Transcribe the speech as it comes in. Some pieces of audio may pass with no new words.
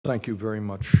Thank you very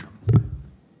much.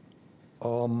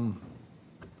 Let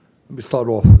me start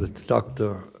off with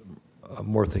Dr.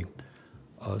 Murthy.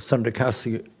 Senator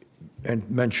Cassidy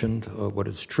mentioned what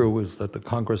is true is that the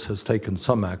Congress has taken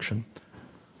some action.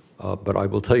 But I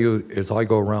will tell you, as I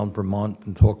go around Vermont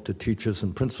and talk to teachers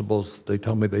and principals, they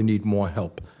tell me they need more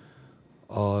help.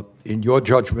 In your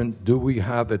judgment, do we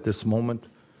have at this moment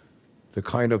the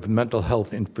kind of mental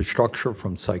health infrastructure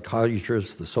from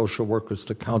psychiatrists to social workers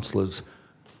to counselors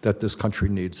that this country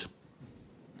needs?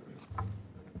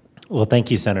 Well, thank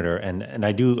you, Senator. And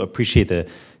I do appreciate the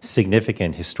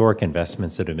significant historic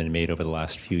investments that have been made over the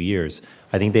last few years.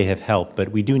 I think they have helped, but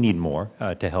we do need more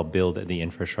to help build the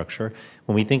infrastructure.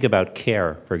 When we think about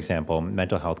care, for example,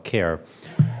 mental health care,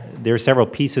 there are several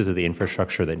pieces of the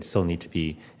infrastructure that still need to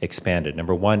be expanded.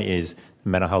 Number one is the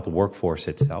mental health workforce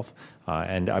itself.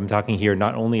 And I'm talking here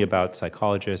not only about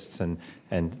psychologists and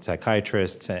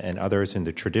psychiatrists and others in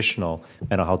the traditional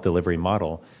mental health delivery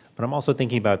model, but I'm also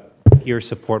thinking about peer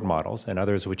support models and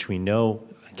others which we know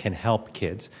can help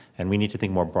kids, and we need to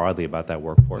think more broadly about that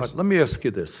workforce. Let me ask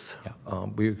you this. Yeah.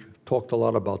 We've talked a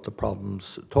lot about the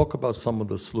problems. Talk about some of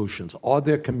the solutions. Are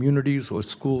there communities or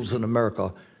schools in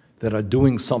America that are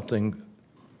doing something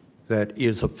that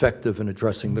is effective in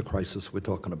addressing the crisis we're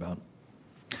talking about?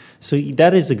 So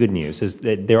that is the good news, is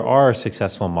that there are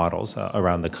successful models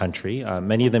around the country.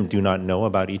 Many of them do not know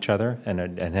about each other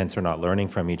and hence are not learning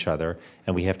from each other,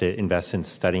 and we have to invest in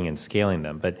studying and scaling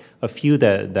them. But a few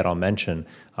that I'll mention,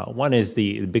 one is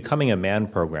the Becoming a Man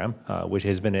program, which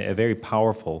has been a very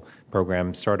powerful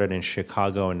program, started in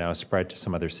Chicago and now spread to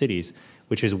some other cities,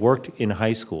 which has worked in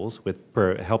high schools with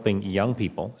helping young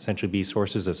people essentially be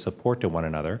sources of support to one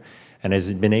another, and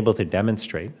has been able to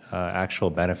demonstrate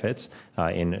actual benefits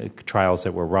in trials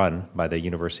that were run by the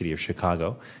University of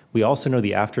Chicago. We also know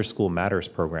the After School Matters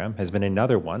program has been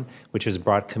another one which has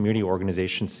brought community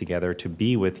organizations together to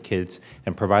be with kids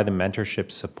and provide them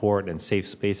mentorship, support, and safe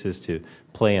spaces to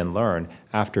play and learn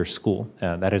after school.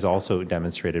 That has also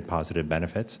demonstrated positive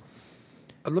benefits.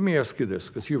 Let me ask you this,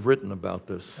 because you've written about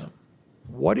this.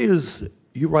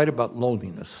 You write about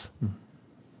loneliness.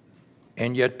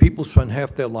 And yet people spend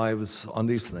half their lives on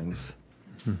these things.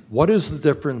 What is the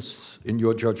difference, in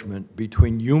your judgment,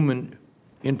 between human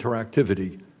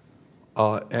interactivity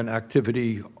and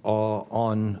activity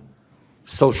on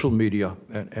social media,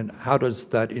 and how does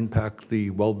that impact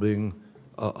the well-being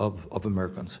of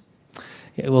Americans?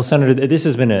 Yeah, well, Senator, this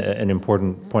has been an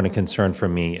important point of concern for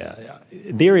me.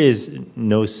 There is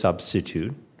no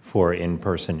substitute for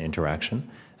in-person interaction.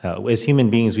 As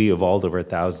human beings, we evolved over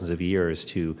thousands of years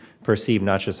to perceive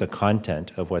not just the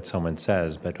content of what someone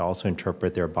says, but also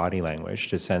interpret their body language,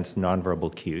 to sense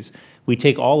nonverbal cues. We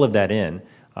take all of that in,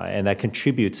 and that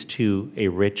contributes to a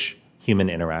rich human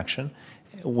interaction.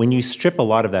 When you strip a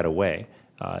lot of that away,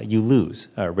 you lose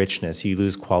richness, you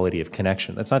lose quality of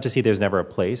connection. That's not to say there's never a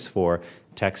place for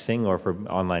texting or for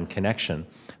online connection,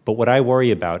 but what I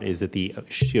worry about is that the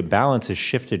balance has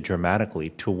shifted dramatically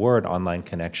toward online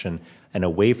connection and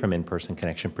away from in-person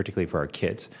connection, particularly for our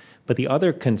kids. But the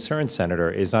other concern, Senator,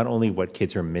 is not only what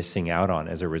kids are missing out on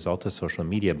as a result of social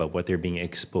media, but what they're being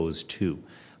exposed to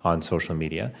on social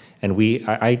media. And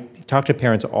I talk to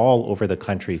parents all over the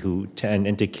country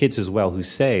and to kids as well, who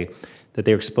say that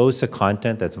they're exposed to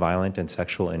content that's violent and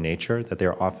sexual in nature, that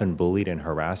they're often bullied and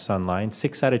harassed online.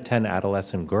 6 out of 10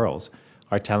 adolescent girls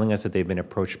are telling us that they've been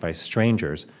approached by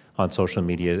strangers on social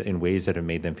media in ways that have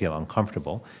made them feel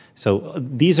uncomfortable. So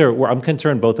I'm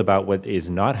concerned both about what is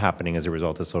not happening as a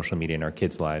result of social media in our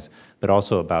kids' lives, but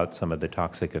also about some of the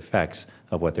toxic effects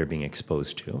of what they're being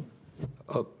exposed to.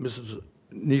 Mrs.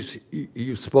 Neese,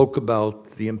 you spoke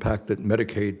about the impact that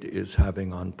Medicaid is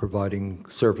having on providing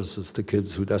services to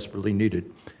kids who desperately need it.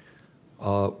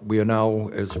 We are now,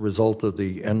 as a result of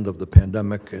the end of the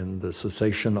pandemic and the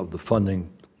cessation of the funding,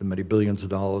 the many billions of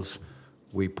dollars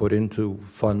we put into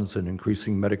funds and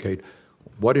increasing Medicaid,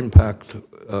 what impact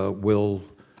will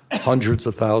hundreds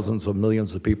of thousands or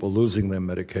millions of people losing their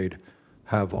Medicaid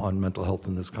have on mental health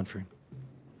in this country?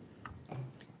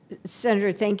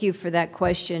 Senator, thank you for that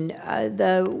question.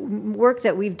 The work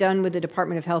that we've done with the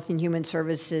Department of Health and Human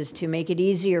Services to make it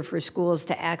easier for schools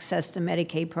to access the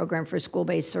Medicaid program for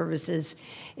school-based services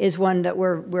is one that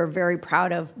we're very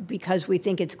proud of, because we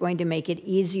think it's going to make it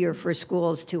easier for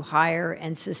schools to hire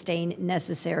and sustain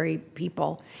necessary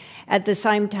people. At the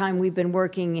same time, we've been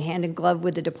working hand in glove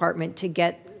with the department to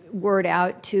get word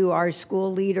out to our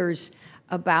school leaders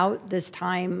about this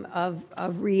time of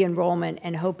re-enrollment,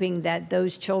 and hoping that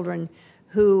those children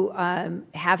who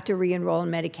have to re-enroll in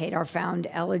Medicaid are found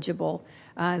eligible.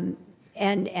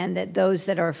 and that those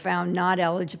that are found not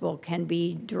eligible can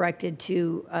be directed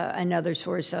to another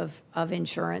source of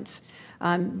insurance.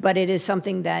 But it is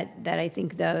something that I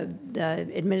think the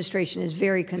administration is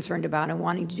very concerned about and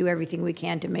wanting to do everything we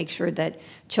can to make sure that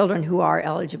children who are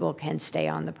eligible can stay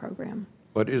on the program.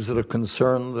 But is it a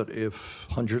concern that if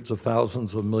hundreds of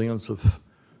thousands or millions of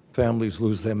families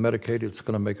lose their Medicaid, it's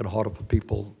going to make it harder for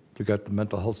people to get the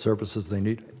mental health services they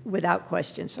need? Without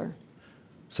question, sir.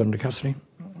 Senator Cassidy?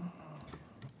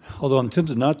 Although I'm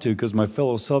tempted not to, because my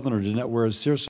fellow Southerner did not wear a